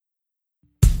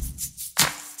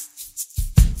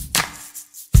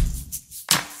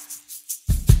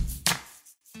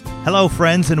Hello,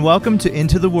 friends, and welcome to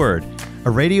Into the Word, a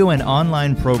radio and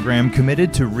online program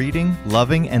committed to reading,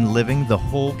 loving, and living the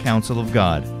whole counsel of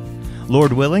God.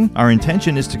 Lord willing, our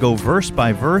intention is to go verse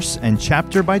by verse and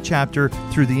chapter by chapter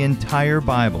through the entire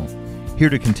Bible. Here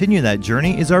to continue that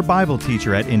journey is our Bible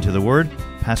teacher at Into the Word,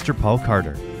 Pastor Paul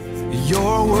Carter.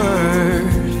 Your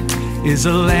word is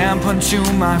a lamp unto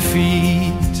my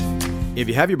feet. If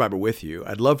you have your Bible with you,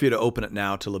 I'd love for you to open it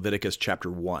now to Leviticus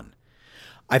chapter 1.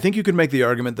 I think you could make the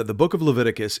argument that the book of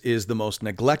Leviticus is the most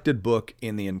neglected book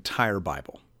in the entire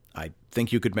Bible. I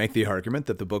think you could make the argument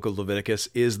that the book of Leviticus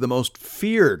is the most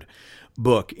feared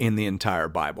book in the entire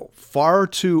Bible. Far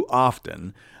too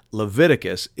often,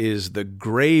 Leviticus is the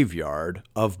graveyard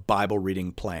of Bible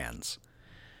reading plans.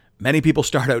 Many people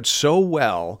start out so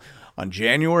well on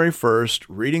January 1st,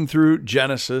 reading through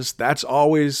Genesis. That's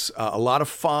always a lot of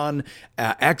fun.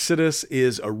 Exodus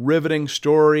is a riveting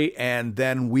story, and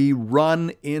then we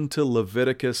run into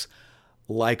Leviticus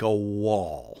like a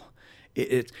wall.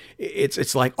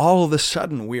 It's like all of a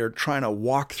sudden we are trying to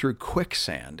walk through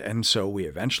quicksand, and so we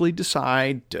eventually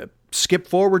decide to skip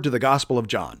forward to the Gospel of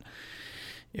John.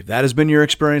 If that has been your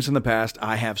experience in the past,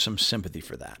 I have some sympathy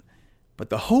for that. But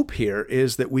the hope here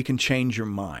is that we can change your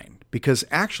mind, because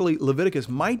actually Leviticus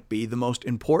might be the most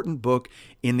important book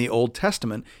in the Old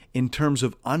Testament in terms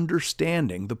of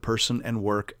understanding the person and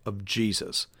work of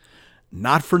Jesus.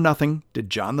 Not for nothing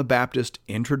did John the Baptist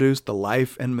introduce the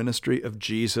life and ministry of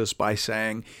Jesus by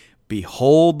saying,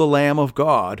 "Behold the Lamb of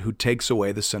God who takes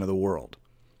away the sin of the world."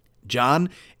 John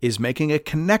is making a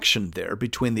connection there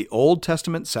between the Old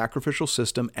Testament sacrificial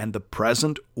system and the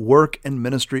present work and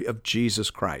ministry of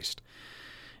Jesus Christ.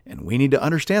 And we need to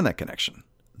understand that connection.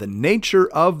 The nature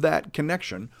of that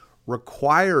connection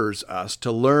requires us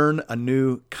to learn a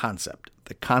new concept,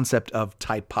 the concept of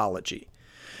typology.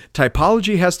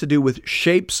 Typology has to do with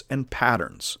shapes and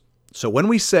patterns. So when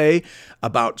we say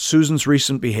about Susan's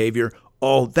recent behavior,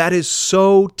 "Oh, that is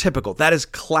so typical, that is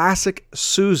classic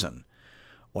Susan,"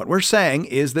 what we're saying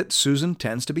is that Susan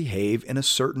tends to behave in a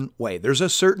certain way. There's a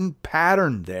certain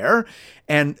pattern there,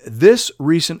 and this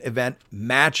recent event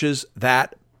matches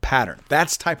that pattern.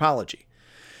 That's typology.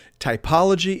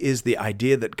 Typology is the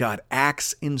idea that God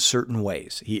acts in certain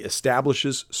ways. He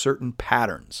establishes certain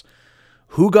patterns.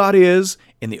 Who God is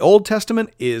in the Old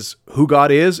Testament is who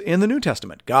God is in the New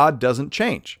Testament. God doesn't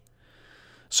change.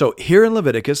 So here in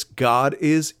Leviticus, God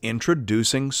is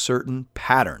introducing certain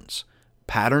patterns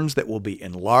that will be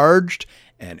enlarged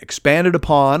and expanded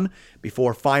upon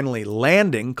before finally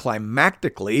landing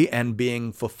climactically and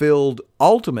being fulfilled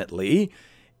ultimately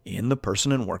in the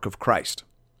person and work of Christ.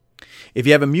 If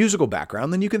you have a musical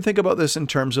background, then you can think about this in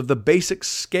terms of the basic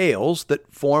scales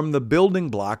that form the building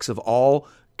blocks of all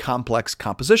complex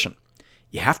composition.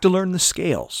 You have to learn the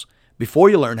scales before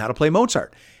you learn how to play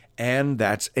Mozart, and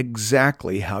that's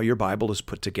exactly how your Bible is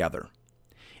put together.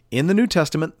 In the New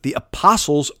Testament, the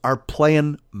apostles are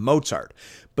playing Mozart,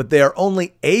 but they are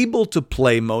only able to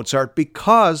play Mozart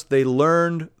because they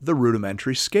learned the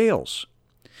rudimentary scales.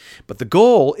 But the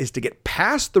goal is to get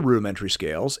past the rudimentary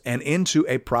scales and into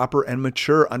a proper and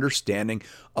mature understanding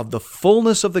of the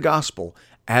fullness of the gospel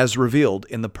as revealed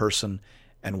in the person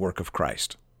and work of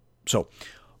Christ. So,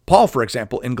 Paul, for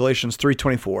example, in Galatians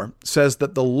 3:24, says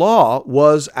that the law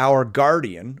was our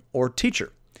guardian or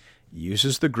teacher. He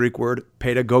uses the Greek word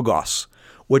pedagogos,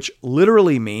 which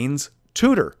literally means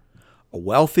tutor. A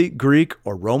wealthy Greek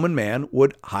or Roman man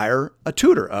would hire a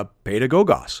tutor, a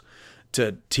pedagogos,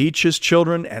 to teach his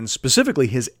children, and specifically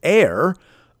his heir,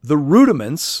 the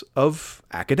rudiments of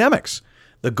academics.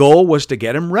 The goal was to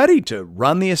get him ready to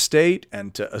run the estate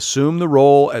and to assume the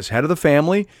role as head of the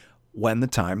family when the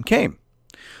time came.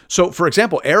 So, for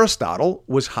example, Aristotle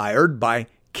was hired by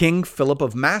King Philip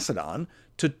of Macedon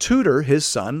to tutor his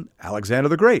son, Alexander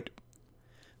the Great.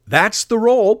 That's the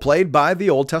role played by the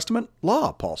Old Testament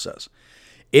law, Paul says.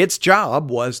 Its job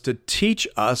was to teach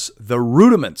us the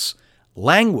rudiments,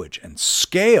 language, and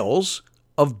scales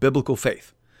of biblical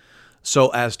faith, so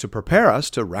as to prepare us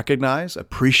to recognize,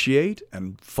 appreciate,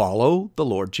 and follow the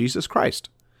Lord Jesus Christ.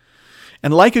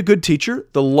 And like a good teacher,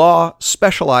 the law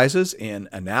specializes in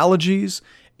analogies,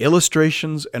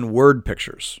 illustrations, and word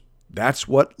pictures. That's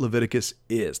what Leviticus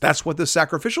is. That's what the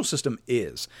sacrificial system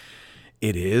is.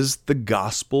 It is the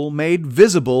gospel made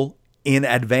visible in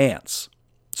advance.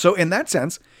 So in that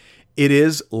sense, it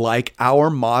is like our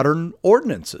modern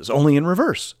ordinances, only in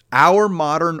reverse. Our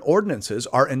modern ordinances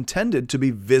are intended to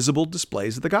be visible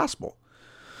displays of the gospel.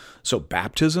 So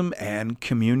baptism and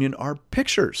communion are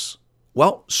pictures.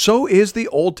 Well, so is the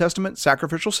Old Testament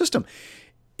sacrificial system.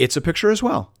 It's a picture as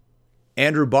well.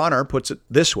 Andrew Bonner puts it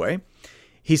this way.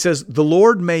 He says, "The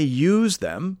Lord may use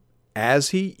them as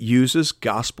he uses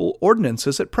gospel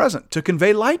ordinances at present to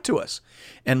convey light to us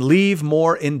and leave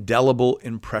more indelible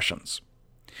impressions.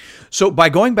 So by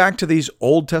going back to these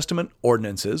Old Testament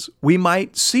ordinances, we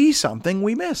might see something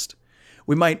we missed.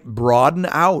 We might broaden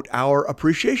out our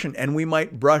appreciation, and we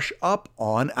might brush up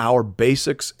on our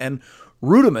basics and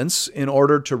rudiments in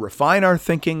order to refine our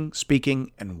thinking,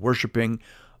 speaking, and worshiping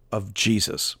of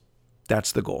Jesus.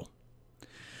 That's the goal.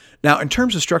 Now, in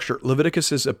terms of structure,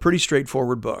 Leviticus is a pretty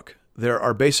straightforward book. There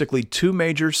are basically two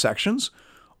major sections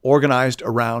organized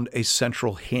around a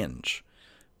central hinge.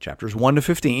 Chapters 1 to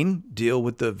 15 deal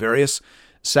with the various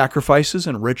sacrifices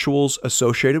and rituals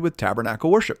associated with tabernacle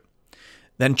worship.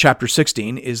 Then chapter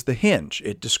 16 is the hinge.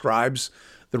 It describes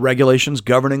the regulations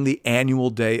governing the annual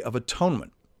Day of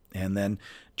Atonement. And then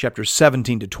chapters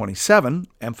 17 to 27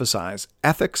 emphasize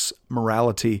ethics,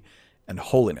 morality, and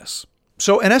holiness.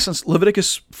 So in essence,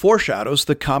 Leviticus foreshadows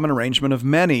the common arrangement of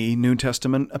many New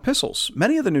Testament epistles.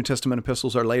 Many of the New Testament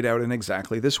epistles are laid out in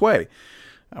exactly this way.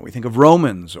 We think of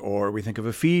Romans, or we think of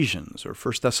Ephesians, or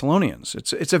 1 Thessalonians.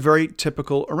 It's a very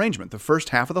typical arrangement. The first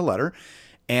half of the letter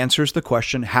answers the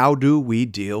question, how do we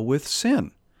deal with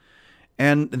sin?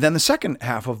 And then the second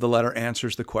half of the letter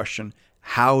answers the question,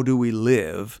 how do we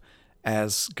live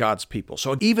as God's people?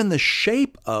 So even the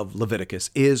shape of Leviticus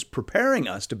is preparing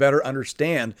us to better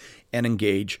understand and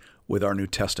engage with our New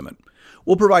Testament.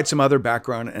 We'll provide some other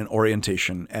background and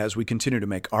orientation as we continue to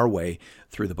make our way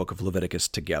through the book of Leviticus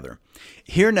together.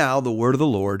 Hear now the word of the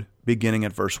Lord, beginning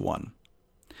at verse 1.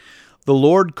 The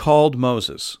Lord called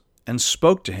Moses and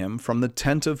spoke to him from the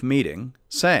tent of meeting,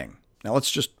 saying, now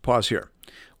let's just pause here.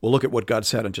 We'll look at what God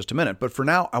said in just a minute, but for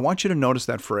now, I want you to notice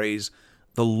that phrase,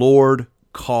 the Lord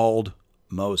called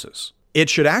Moses. It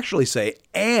should actually say,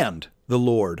 and the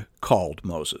Lord called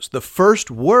Moses. The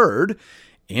first word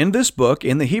in this book,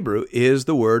 in the Hebrew, is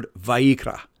the word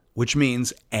vayikra, which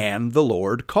means, and the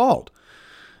Lord called.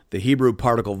 The Hebrew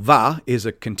particle va is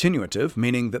a continuative,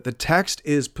 meaning that the text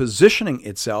is positioning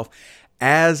itself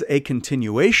as a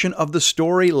continuation of the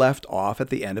story left off at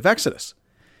the end of Exodus.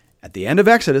 At the end of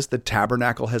Exodus, the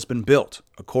tabernacle has been built,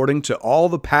 according to all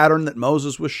the pattern that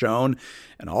Moses was shown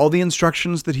and all the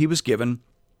instructions that he was given.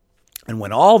 And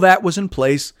when all that was in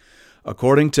place,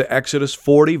 according to Exodus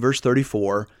 40, verse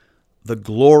 34, the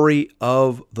glory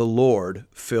of the Lord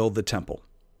filled the temple.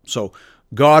 So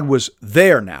God was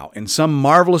there now in some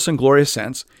marvelous and glorious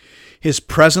sense. His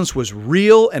presence was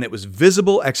real and it was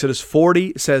visible. Exodus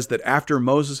 40 says that after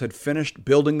Moses had finished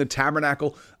building the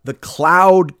tabernacle, the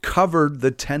cloud covered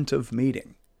the tent of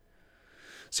meeting.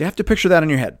 So you have to picture that in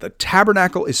your head. The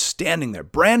tabernacle is standing there,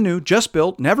 brand new, just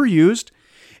built, never used,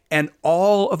 and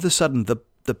all of a sudden the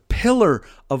pillar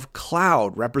of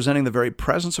cloud representing the very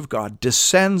presence of God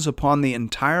descends upon the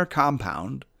entire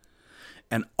compound,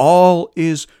 and all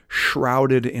is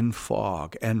shrouded in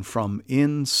fog. And from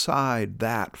inside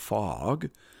that fog,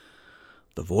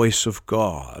 the voice of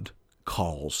God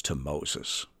calls to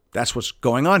Moses. That's what's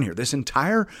going on here. This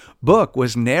entire book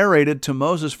was narrated to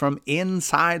Moses from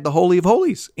inside the Holy of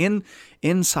Holies,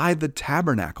 inside the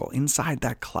tabernacle, inside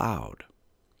that cloud.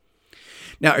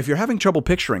 Now, if you're having trouble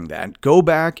picturing that, go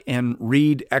back and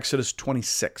read Exodus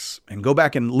 26 and go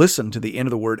back and listen to the End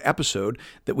of the Word episode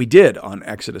that we did on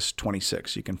Exodus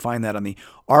 26. You can find that on the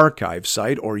archive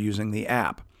site or using the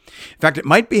app. In fact, it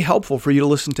might be helpful for you to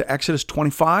listen to Exodus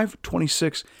 25,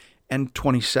 26, and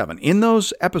 27. In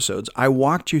those episodes, I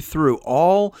walked you through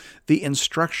all the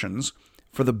instructions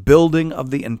for the building of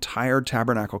the entire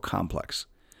tabernacle complex.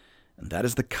 And that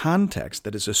is the context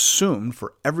that is assumed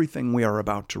for everything we are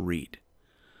about to read.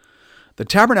 The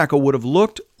tabernacle would have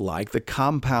looked like the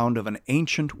compound of an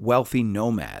ancient, wealthy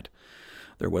nomad.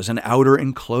 There was an outer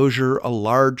enclosure, a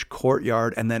large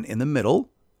courtyard, and then in the middle,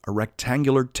 a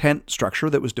rectangular tent structure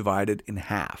that was divided in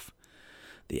half.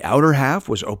 The outer half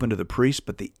was open to the priest,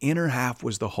 but the inner half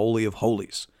was the Holy of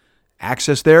Holies.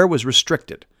 Access there was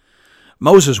restricted.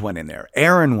 Moses went in there,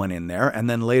 Aaron went in there, and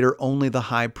then later only the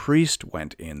high priest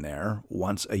went in there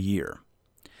once a year.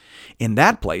 In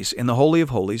that place, in the Holy of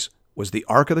Holies, was the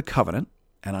Ark of the Covenant,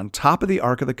 and on top of the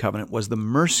Ark of the Covenant was the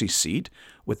mercy seat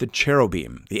with the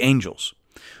cherubim, the angels,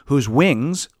 whose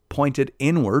wings pointed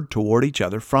inward toward each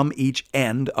other from each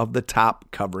end of the top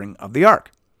covering of the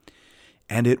Ark.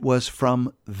 And it was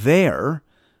from there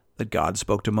that God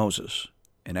spoke to Moses.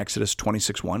 In Exodus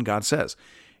 26:1, God says,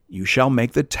 "You shall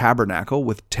make the tabernacle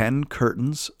with 10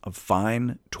 curtains of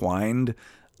fine twined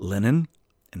linen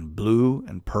and blue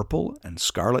and purple and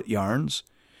scarlet yarns.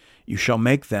 You shall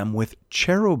make them with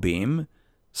cherubim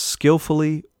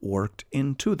skillfully worked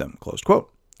into them." Close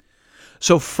quote.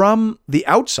 So from the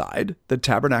outside, the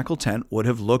tabernacle tent would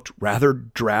have looked rather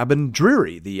drab and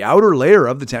dreary. The outer layer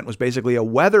of the tent was basically a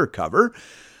weather cover,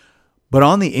 but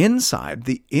on the inside,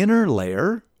 the inner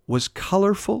layer was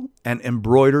colorful and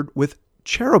embroidered with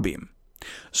cherubim.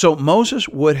 So Moses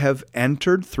would have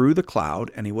entered through the cloud,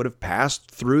 and he would have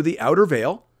passed through the outer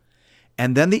veil,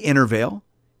 and then the inner veil,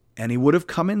 and he would have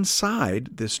come inside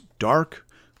this dark,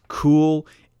 cool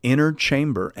inner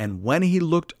chamber. And when he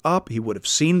looked up, he would have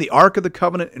seen the Ark of the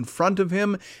Covenant in front of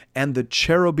him and the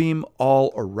cherubim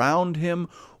all around him,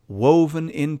 woven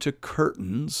into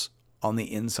curtains on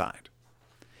the inside.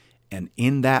 And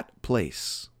in that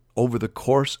place, over the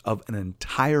course of an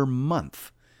entire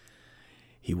month,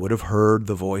 he would have heard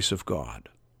the voice of God.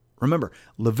 Remember,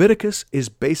 Leviticus is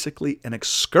basically an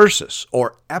excursus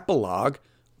or epilogue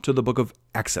to the book of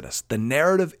Exodus. The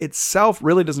narrative itself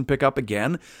really doesn't pick up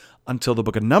again until the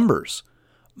book of Numbers.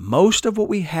 Most of what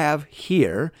we have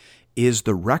here is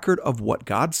the record of what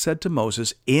God said to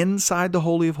Moses inside the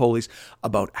Holy of Holies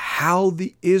about how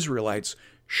the Israelites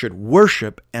should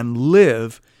worship and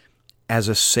live as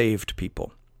a saved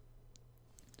people.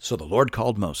 So the Lord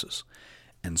called Moses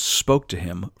and spoke to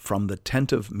him from the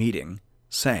tent of meeting,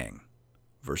 saying,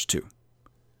 verse 2,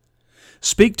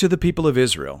 "Speak to the people of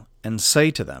Israel and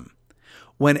say to them,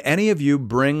 when any of you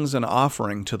brings an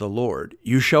offering to the Lord,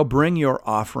 you shall bring your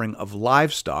offering of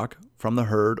livestock from the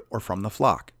herd or from the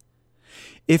flock.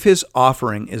 If his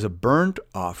offering is a burnt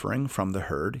offering from the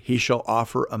herd, he shall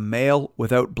offer a male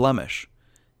without blemish.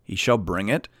 He shall bring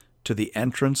it to the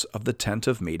entrance of the tent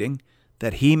of meeting,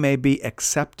 that he may be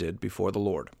accepted before the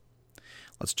Lord."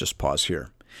 Let's just pause here.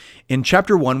 In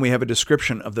chapter 1, we have a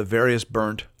description of the various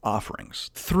burnt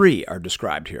offerings. 3 are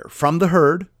described here: from the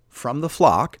herd, from the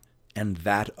flock, and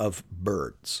that of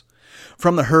birds.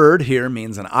 From the herd here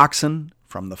means an oxen.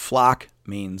 From the flock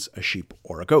means a sheep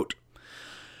or a goat.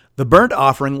 The burnt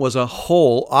offering was a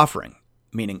whole offering,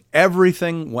 meaning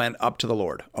everything went up to the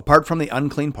Lord, apart from the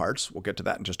unclean parts. We'll get to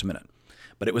that in just a minute.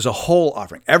 But it was a whole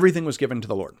offering. Everything was given to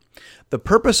the Lord. The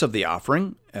purpose of the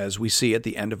offering, as we see at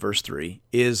the end of verse 3,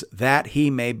 is that he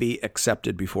may be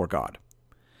accepted before God.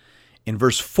 In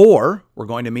verse 4, we're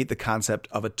going to meet the concept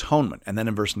of atonement. And then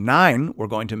in verse 9, we're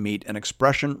going to meet an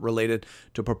expression related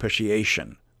to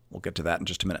propitiation. We'll get to that in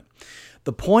just a minute.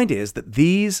 The point is that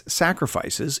these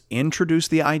sacrifices introduce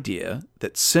the idea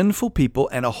that sinful people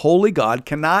and a holy God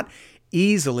cannot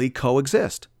easily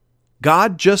coexist.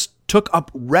 God just took up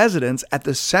residence at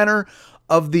the center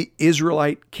of the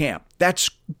Israelite camp. That's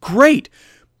great.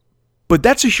 But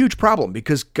that's a huge problem,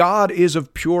 because God is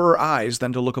of purer eyes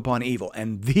than to look upon evil.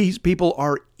 And these people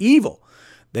are evil.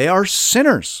 They are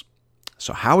sinners.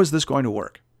 So how is this going to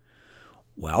work?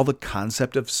 Well, the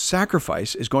concept of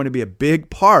sacrifice is going to be a big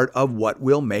part of what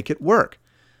will make it work.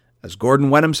 As Gordon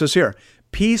Wenham says here,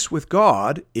 peace with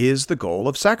God is the goal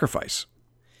of sacrifice.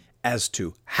 As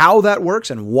to how that works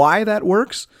and why that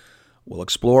works, we'll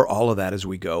explore all of that as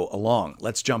we go along.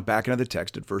 Let's jump back into the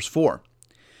text at verse 4.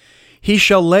 "He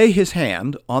shall lay his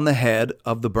hand on the head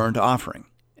of the burnt offering,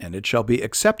 and it shall be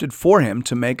accepted for him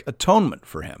to make atonement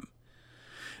for him.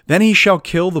 Then he shall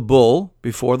kill the bull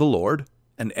before the Lord,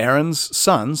 and Aaron's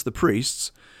sons, the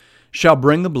priests, shall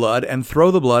bring the blood and throw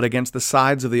the blood against the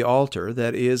sides of the altar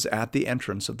that is at the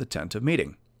entrance of the tent of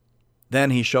meeting.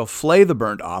 Then he shall flay the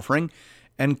burnt offering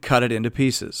and cut it into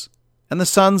pieces. And the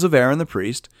sons of Aaron the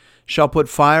priest shall put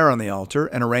fire on the altar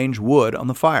and arrange wood on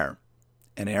the fire.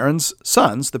 And Aaron's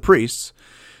sons, the priests,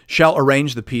 shall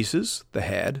arrange the pieces, the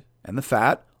head, and the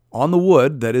fat on the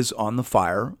wood that is on the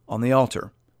fire on the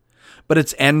altar. But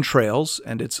its entrails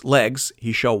and its legs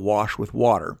he shall wash with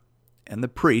water, and the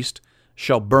priest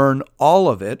shall burn all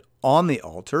of it on the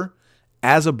altar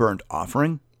as a burnt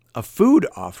offering, a food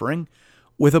offering,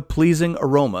 with a pleasing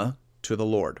aroma to the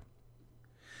Lord."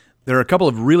 There are a couple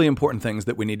of really important things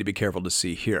that we need to be careful to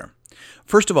see here.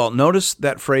 First of all, notice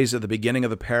that phrase at the beginning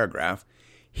of the paragraph,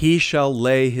 "He shall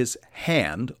lay his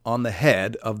hand on the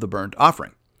head of the burnt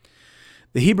offering."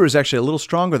 The Hebrew is actually a little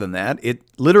stronger than that. It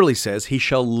literally says, "He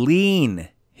shall lean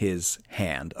his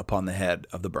hand upon the head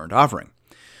of the burnt offering,"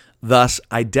 thus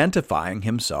identifying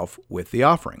himself with the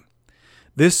offering.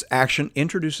 This action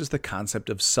introduces the concept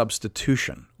of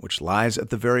substitution, which lies at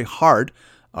the very heart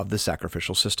of the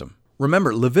sacrificial system.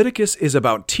 Remember, Leviticus is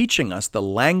about teaching us the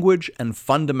language and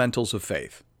fundamentals of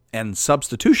faith, and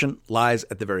substitution lies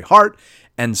at the very heart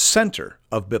and center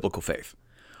of biblical faith.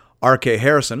 R.K.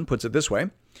 Harrison puts it this way: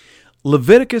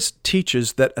 Leviticus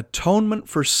teaches that atonement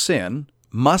for sin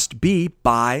must be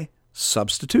by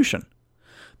substitution.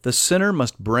 The sinner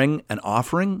must bring an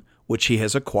offering which he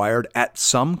has acquired at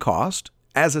some cost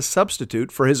as a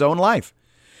substitute for his own life.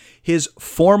 His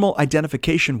formal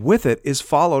identification with it is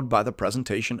followed by the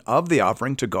presentation of the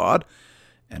offering to God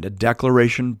and a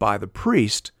declaration by the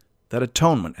priest that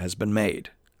atonement has been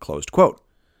made. Closed quote.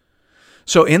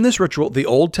 So in this ritual, the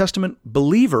Old Testament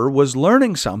believer was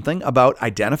learning something about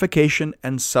identification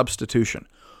and substitution.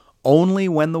 Only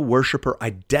when the worshiper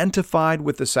identified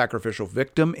with the sacrificial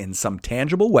victim in some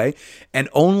tangible way, and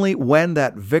only when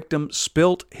that victim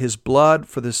spilt his blood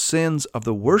for the sins of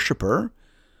the worshiper,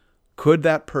 could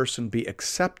that person be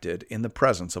accepted in the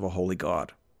presence of a holy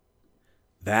God.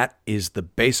 That is the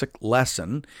basic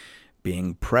lesson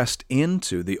being pressed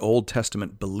into the Old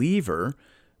Testament believer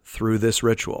through this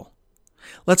ritual.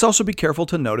 Let's also be careful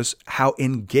to notice how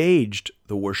engaged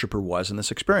the worshiper was in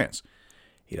this experience.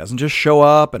 He doesn't just show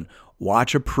up and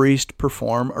watch a priest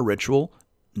perform a ritual.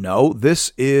 No,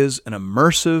 this is an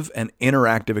immersive and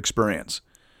interactive experience.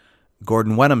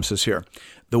 Gordon Wenham says here,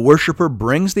 the worshiper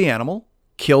brings the animal,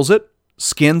 kills it,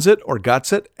 skins it or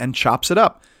guts it, and chops it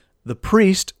up. The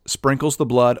priest sprinkles the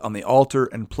blood on the altar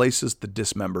and places the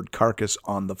dismembered carcass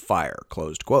on the fire.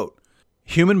 Closed quote.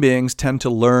 Human beings tend to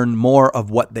learn more of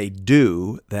what they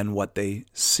do than what they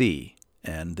see,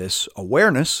 and this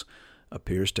awareness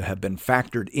appears to have been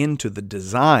factored into the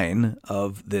design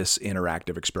of this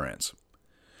interactive experience.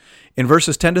 In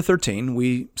verses 10 to 13,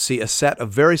 we see a set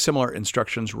of very similar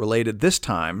instructions related this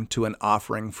time to an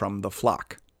offering from the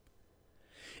flock.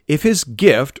 If his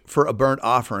gift for a burnt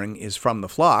offering is from the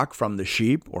flock, from the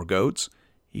sheep or goats,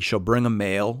 he shall bring a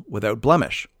male without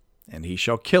blemish, and he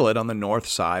shall kill it on the north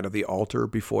side of the altar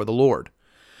before the Lord.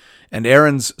 And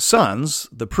Aaron's sons,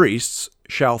 the priests,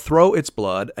 shall throw its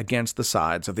blood against the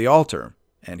sides of the altar,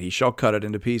 and he shall cut it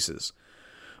into pieces,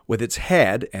 with its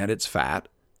head and its fat,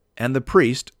 and the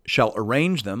priest shall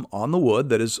arrange them on the wood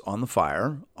that is on the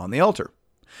fire on the altar.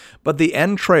 But the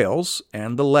entrails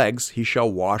and the legs he shall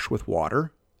wash with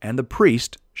water, and the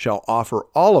priest shall offer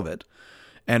all of it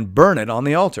and burn it on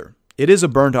the altar. It is a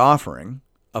burnt offering,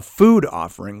 a food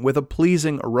offering with a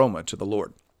pleasing aroma to the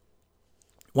Lord.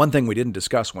 One thing we didn't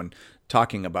discuss when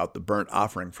talking about the burnt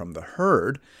offering from the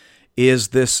herd is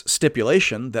this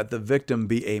stipulation that the victim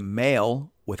be a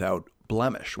male without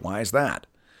blemish. Why is that?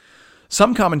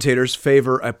 Some commentators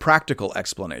favor a practical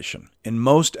explanation. In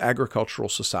most agricultural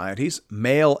societies,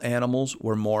 male animals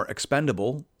were more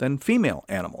expendable than female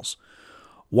animals.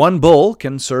 One bull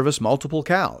can service multiple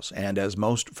cows, and as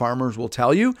most farmers will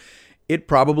tell you, it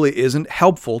probably isn't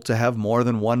helpful to have more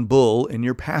than one bull in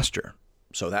your pasture.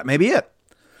 So that may be it.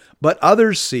 But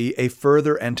others see a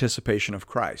further anticipation of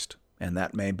Christ, and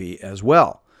that may be as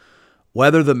well.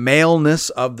 Whether the maleness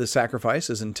of the sacrifice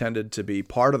is intended to be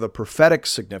part of the prophetic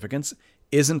significance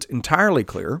isn't entirely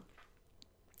clear.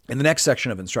 In the next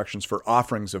section of instructions for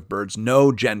offerings of birds,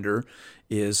 no gender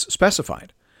is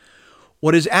specified.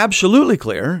 What is absolutely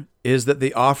clear is that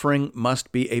the offering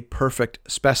must be a perfect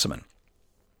specimen.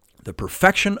 The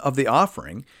perfection of the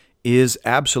offering is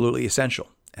absolutely essential,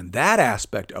 and that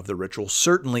aspect of the ritual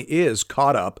certainly is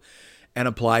caught up and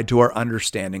applied to our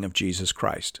understanding of Jesus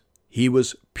Christ. He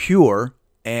was pure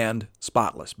and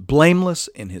spotless, blameless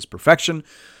in his perfection,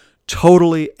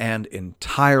 totally and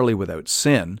entirely without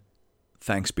sin.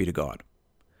 Thanks be to God.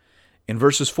 In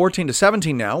verses 14 to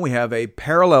 17 now, we have a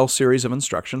parallel series of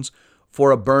instructions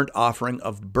for a burnt offering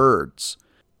of birds.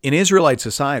 In Israelite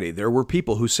society, there were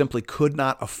people who simply could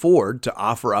not afford to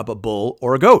offer up a bull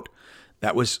or a goat.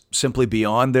 That was simply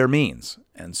beyond their means.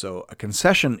 And so a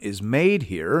concession is made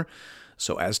here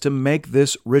so as to make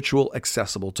this ritual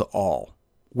accessible to all.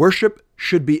 Worship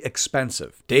should be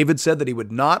expensive. David said that he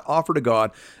would not offer to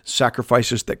God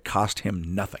sacrifices that cost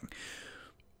him nothing.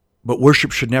 But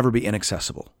worship should never be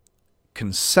inaccessible.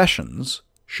 Concessions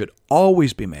should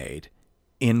always be made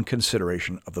in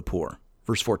consideration of the poor.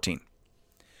 Verse 14.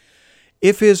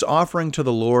 If his offering to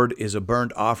the Lord is a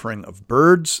burnt offering of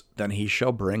birds, then he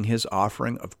shall bring his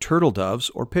offering of turtle doves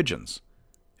or pigeons.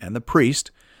 And the priest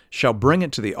shall bring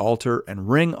it to the altar and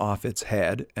wring off its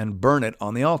head and burn it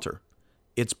on the altar.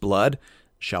 Its blood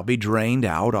shall be drained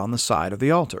out on the side of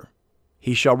the altar.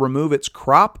 He shall remove its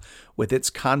crop with its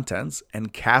contents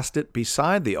and cast it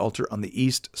beside the altar on the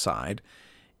east side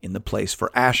in the place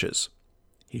for ashes.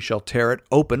 He shall tear it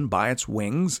open by its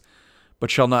wings,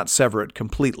 but shall not sever it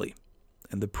completely.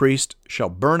 And the priest shall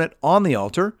burn it on the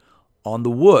altar, on the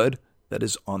wood that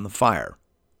is on the fire.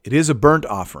 It is a burnt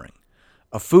offering,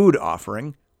 a food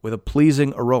offering with a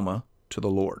pleasing aroma to the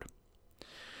Lord.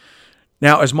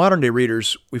 Now, as modern-day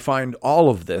readers, we find all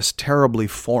of this terribly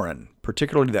foreign,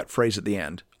 particularly that phrase at the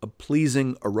end, a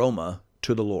pleasing aroma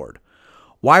to the Lord.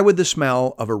 Why would the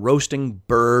smell of a roasting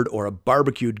bird or a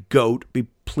barbecued goat be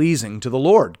pleasing to the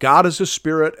Lord? God is a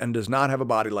spirit and does not have a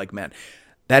body like men.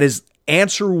 That is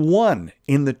answer 1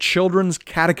 in the children's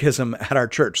catechism at our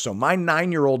church. So my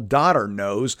 9-year-old daughter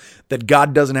knows that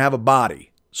God doesn't have a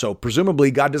body. So presumably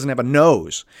God doesn't have a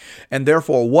nose. And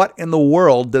therefore, what in the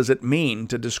world does it mean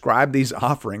to describe these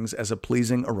offerings as a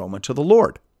pleasing aroma to the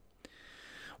Lord?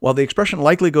 Well, the expression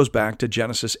likely goes back to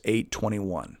Genesis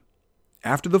 8:21.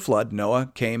 After the flood,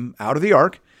 Noah came out of the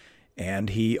ark,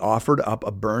 and he offered up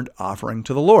a burnt offering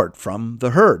to the Lord from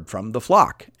the herd, from the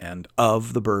flock, and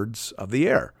of the birds of the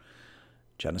air.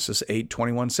 Genesis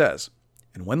 8:21 says,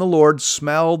 "And when the Lord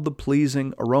smelled the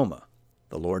pleasing aroma,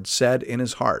 the Lord said in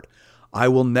his heart, I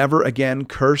will never again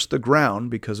curse the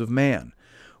ground because of man,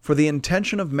 for the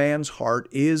intention of man's heart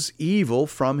is evil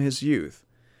from his youth.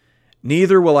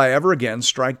 Neither will I ever again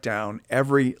strike down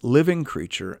every living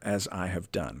creature as I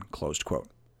have done." Closed quote.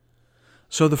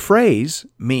 So the phrase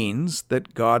means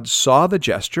that God saw the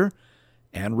gesture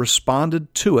and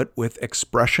responded to it with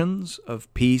expressions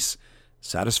of peace,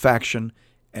 satisfaction,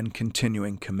 and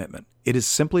continuing commitment. It is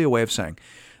simply a way of saying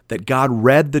that God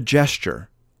read the gesture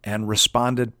and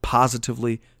responded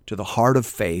positively to the heart of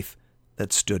faith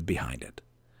that stood behind it.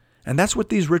 And that's what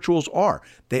these rituals are.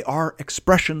 They are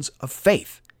expressions of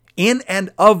faith. In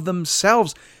and of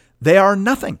themselves, they are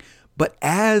nothing. But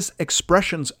as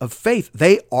expressions of faith,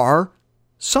 they are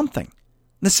something.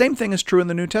 The same thing is true in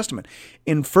the New Testament.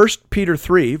 In 1 Peter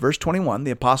 3, verse 21,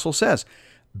 the apostle says,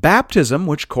 "Baptism,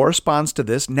 which corresponds to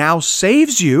this, now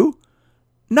saves you,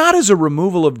 not as a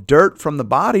removal of dirt from the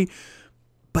body,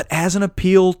 but as an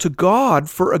appeal to God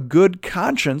for a good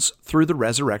conscience through the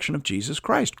resurrection of Jesus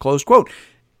Christ." Close quote.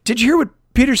 Did you hear what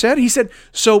Peter said? He said,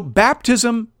 so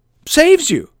baptism saves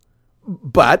you.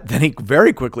 But then he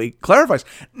very quickly clarifies,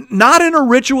 not in a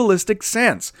ritualistic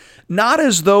sense, not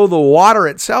as though the water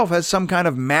itself has some kind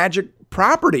of magic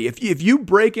property. If you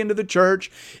break into the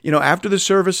church, after the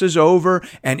service is over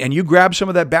and you grab some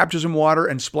of that baptism water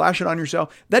and splash it on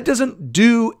yourself, that doesn't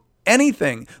do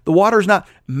anything. The water is not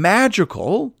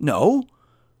magical, no,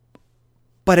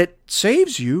 but it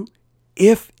saves you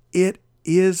if it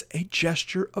is a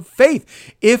gesture of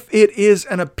faith, if it is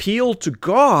an appeal to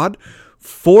God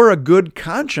for a good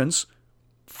conscience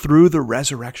through the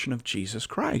resurrection of Jesus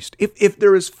Christ. If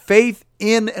there is faith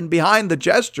in and behind the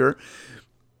gesture,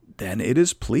 then it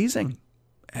is pleasing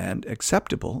and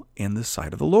acceptable in the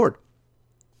sight of the Lord.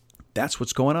 That's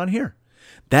what's going on here.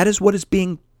 That is what is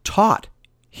being taught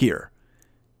here.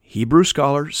 Hebrew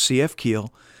scholar C.F.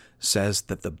 Keel says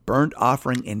that the burnt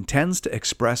offering intends to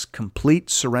express complete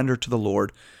surrender to the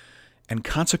Lord and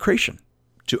consecration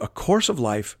to a course of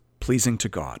life pleasing to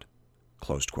God.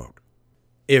 Closed quote.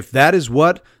 If that is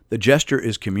what the gesture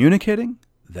is communicating,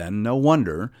 then no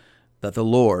wonder that the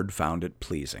Lord found it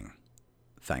pleasing.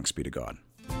 Thanks be to God.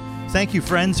 Thank you,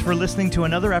 friends, for listening to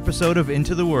another episode of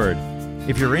Into the Word.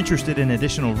 If you're interested in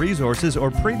additional resources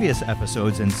or previous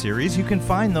episodes and series, you can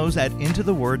find those at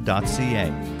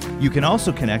intotheword.ca. You can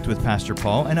also connect with Pastor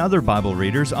Paul and other Bible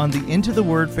readers on the Into the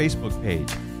Word Facebook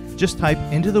page. Just type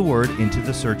Into the Word into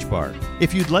the search bar.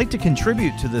 If you'd like to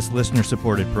contribute to this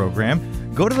listener-supported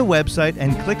program, go to the website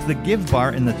and click the Give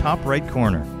bar in the top right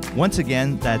corner. Once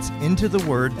again, that's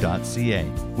intotheword.ca.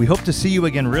 We hope to see you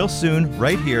again real soon,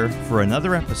 right here, for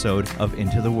another episode of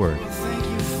Into the Word.